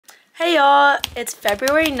Hey y'all, it's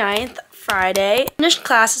February 9th, Friday. Finished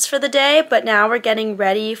classes for the day, but now we're getting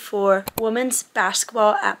ready for women's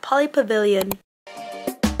basketball at Pauley Pavilion.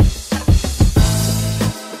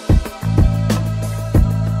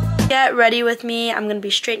 Get ready with me. I'm gonna be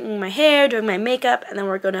straightening my hair, doing my makeup, and then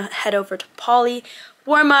we're gonna head over to Pauley,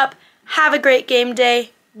 warm up, have a great game day,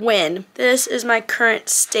 win. This is my current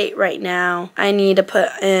state right now. I need to put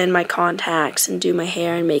in my contacts and do my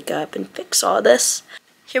hair and makeup and fix all this.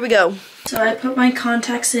 Here we go. So I put my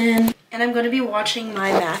contacts in, and I'm going to be watching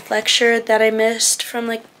my math lecture that I missed from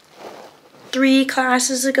like 3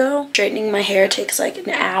 classes ago. Straightening my hair takes like an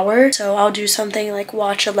hour, so I'll do something like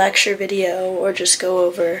watch a lecture video or just go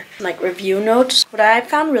over like review notes. What I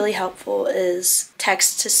found really helpful is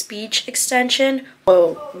text-to-speech extension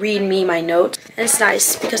will read me my notes, and it's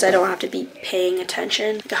nice because I don't have to be paying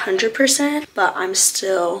attention like 100%, but I'm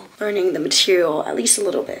still learning the material at least a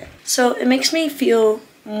little bit. So it makes me feel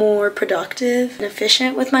more productive and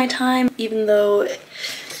efficient with my time, even though it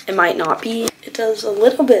might not be. It does a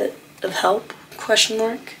little bit of help, question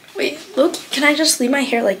mark. Wait, look, can I just leave my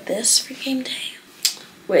hair like this for game day?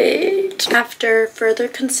 Wait. After further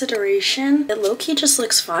consideration, it low-key just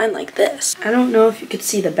looks fine like this. I don't know if you could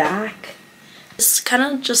see the back. This kind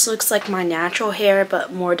of just looks like my natural hair,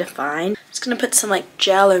 but more defined. I'm just gonna put some like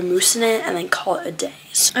gel or mousse in it and then call it a day.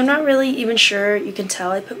 So I'm not really even sure you can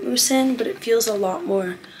tell I put mousse in, but it feels a lot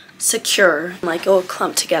more secure. Like it will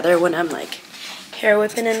clump together when I'm like hair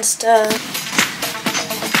whipping and stuff.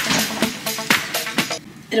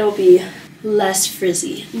 It'll be less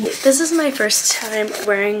frizzy. This is my first time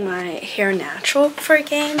wearing my hair natural for a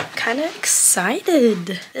game. Kinda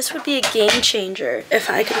excited. This would be a game changer if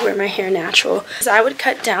I could wear my hair natural, because I would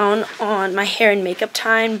cut down on my hair and makeup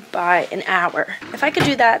time by an hour. If I could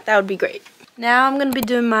do that, that would be great. Now I'm gonna be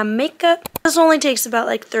doing my makeup. This only takes about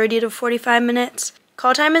like 30 to 45 minutes.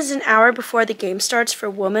 Call time is an hour before the game starts for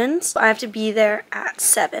women's. I have to be there at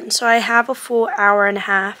 7, so I have a full hour and a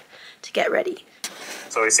half to get ready.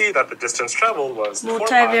 So we see that the distance traveled was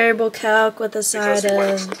multi-variable calc with a side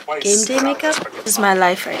of game day makeup. This is my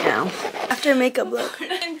life right now. After makeup look.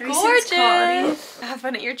 Gorgeous! Have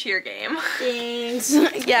fun at your cheer game. Thanks.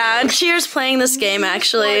 Yeah, Cheer's playing this game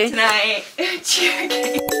actually. Tonight. Cheer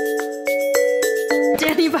game.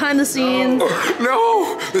 Danny behind the scenes.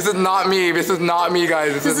 No! This is not me. This is not me,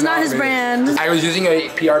 guys. This is not his brand. I was using a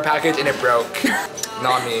PR package and it broke.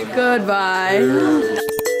 Not me. Goodbye.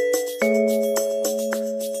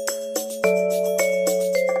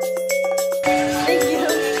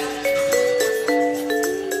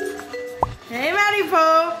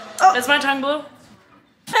 Is my tongue blue?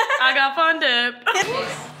 I got fun dip.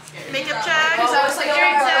 Makeup check.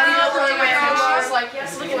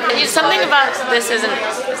 Something about this isn't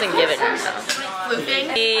given.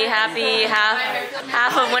 Floofing. Be happy,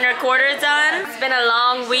 half of winter quarter done. It's been a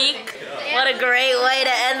long week. What a great way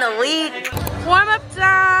to end the week. Warm up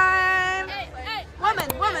time. Woman.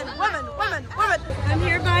 I'm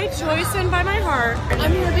here by choice and by my heart.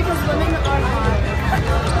 I'm here because women are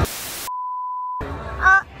hot.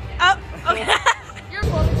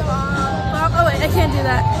 Oh wait, I can't do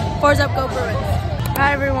that. 4's up, go Bruins.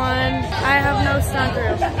 Hi everyone, I have no stunt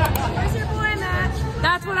crew. Where's your boy, Matt?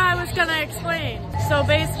 That's what I was gonna explain. So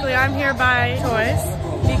basically, I'm here by choice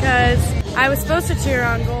because I was supposed to cheer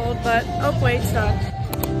on gold, but oh wait, stop.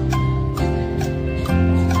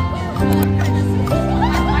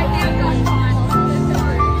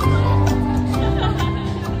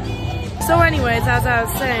 So anyways, as I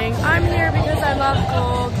was saying, I'm here because I love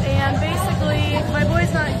gold, and basically my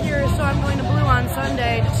boy's not here, so I'm going to blue on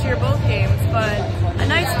Sunday to cheer both games, but a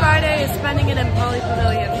nice Friday is spending it in Pauley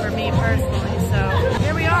Pavilion for me personally, so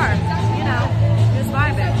here we are, you know, just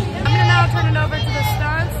vibing. I'm gonna now turn it over to the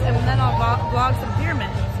stunts, and then I'll vlog some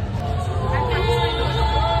pyramids.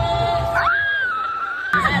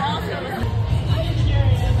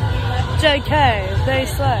 JK, they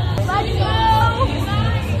slay. Let's go!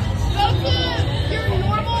 Your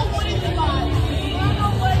normal wooden spot.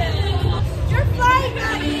 You're flying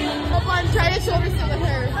at me. Hold on, try to shoulder sit with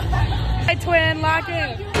her. Hi twin, lock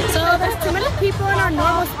in. So there's too many people in our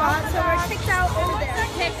normal spot, so we're kicked out over there.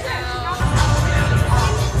 Kicked out.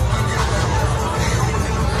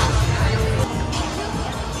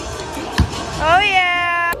 Oh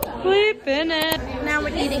yeah! Flipping it. Now we're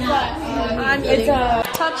eating what? I'm eating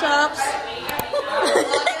touch-ups.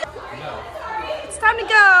 It's time to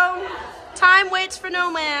go. Time waits for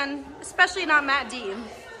no man, especially not Matt D.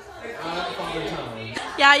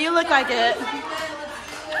 Yeah, you look like it.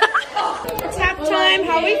 It's halftime.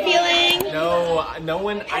 How are we feeling? No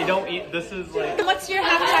one, I don't eat. This is like. What's your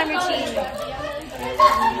halftime routine?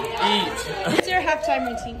 Eat. What's your halftime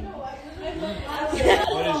routine?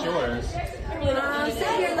 What is yours?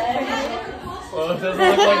 Well, it doesn't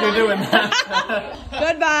look like you're doing that.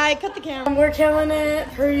 Goodbye. Cut the camera. We're killing it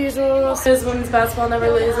per usual. This women's basketball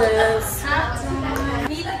never loses.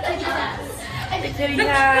 The kitty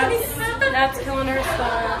cats. That's killing her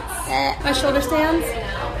spots. My shoulder stands.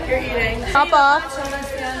 You're eating. Hop off. Shoulder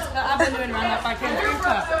stands. But I've been doing run up. I can't do it.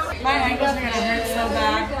 My ankles are gonna hurt so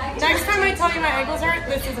bad. Next time I tell you my ankles hurt,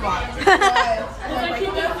 this is why.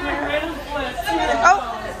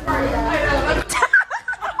 Oh.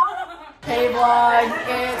 Hey vlog,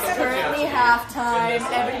 it's currently halftime.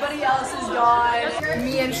 Everybody else is gone.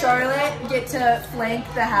 Me and Charlotte get to flank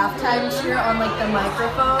the halftime cheer on like the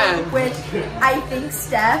microphone, which I think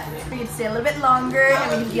Steph, we could stay a little bit longer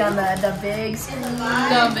and we could be on the big screen.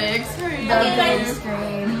 The big screen. The big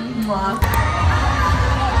screen. Vlog.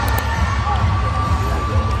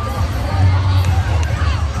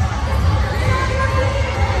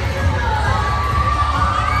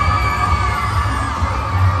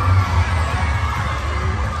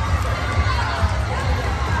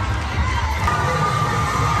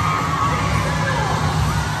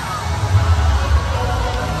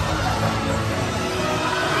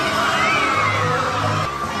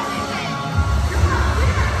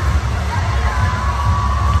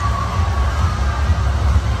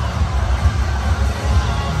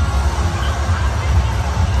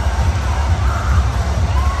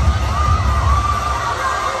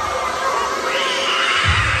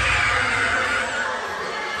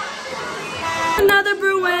 Another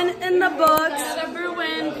Bruin in the books. Another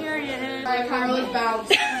Bruin, period. Fun,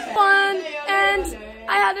 and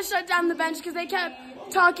I had to shut down the bench because they kept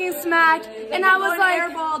talking smack, and I was like,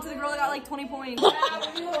 airball to the girl that got like 20 points.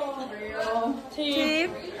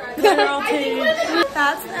 Team. Girl team.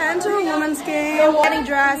 That's the end to a women's game. We're getting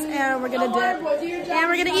dressed, and we're gonna dip, and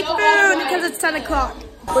we're gonna eat food because it's 10 o'clock.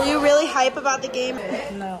 Were you really hype about the game?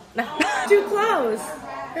 No. Too close.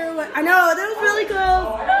 I know, that was really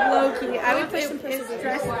close. Low key. I would push some pussies. It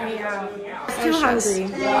stressed me out. Too hungry.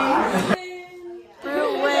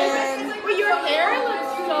 Bruin. But your hair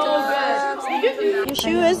looks so good. Your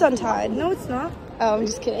shoe is untied. No, it's not. Oh, I'm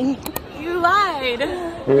just kidding. You lied.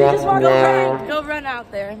 You just want to Go run out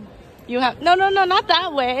there. You have no, not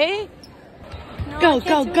that way. No, go. What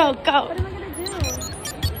am I gonna do?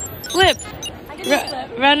 Flip. I can just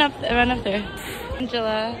flip. Run up there.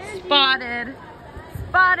 Angela. Spotted.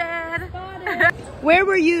 Where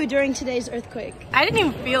were you during today's earthquake? I didn't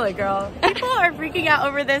even feel it, girl. People are freaking out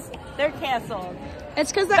over this. They're canceled.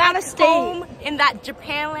 It's because they're out of state. Home in that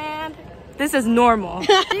Japan land, this is normal.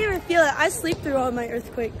 I didn't even feel it. I sleep through all my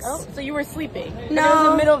earthquakes. Oh, so you were sleeping? No. It was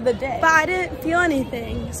the middle of the day. But I didn't feel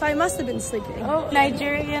anything, so I must have been sleeping. Oh,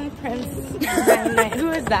 Nigerian Prince.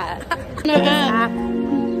 Who is that? No.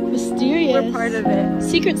 Mysterious. We're part of it.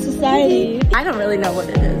 Secret society. I don't really know what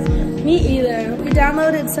it is. Me either. We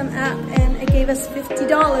downloaded some app and it gave us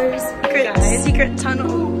 $50. Secret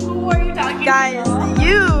tunnel. Who are you talking Guys, about?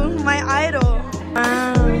 you, my idol.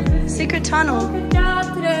 Wow. Secret tunnel. Good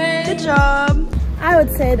job today. Good job. I would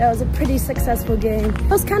say that was a pretty successful game. It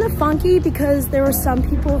was kind of funky because there were some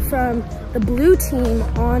people from the blue team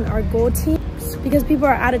on our gold team because people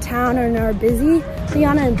are out of town and are busy.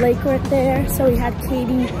 Brianna and Blake weren't there, so we had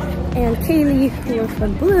Katie and Kaylee, who were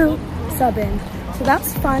from blue, sub in. So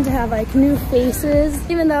that's fun to have like new faces.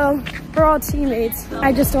 Even though we're all teammates,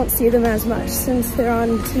 I just don't see them as much since they're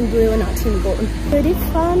on Team Blue and not Team Gold. Pretty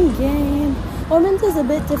fun game. Women's is a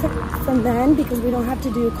bit different from men because we don't have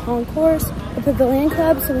to do concourse or pavilion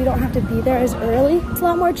club, so we don't have to be there as early. It's a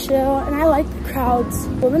lot more chill, and I like the crowds.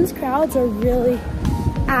 Women's crowds are really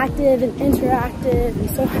active and interactive and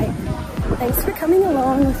so hype. Thanks for coming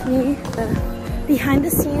along with me behind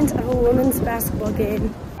the scenes of a women's basketball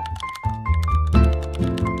game.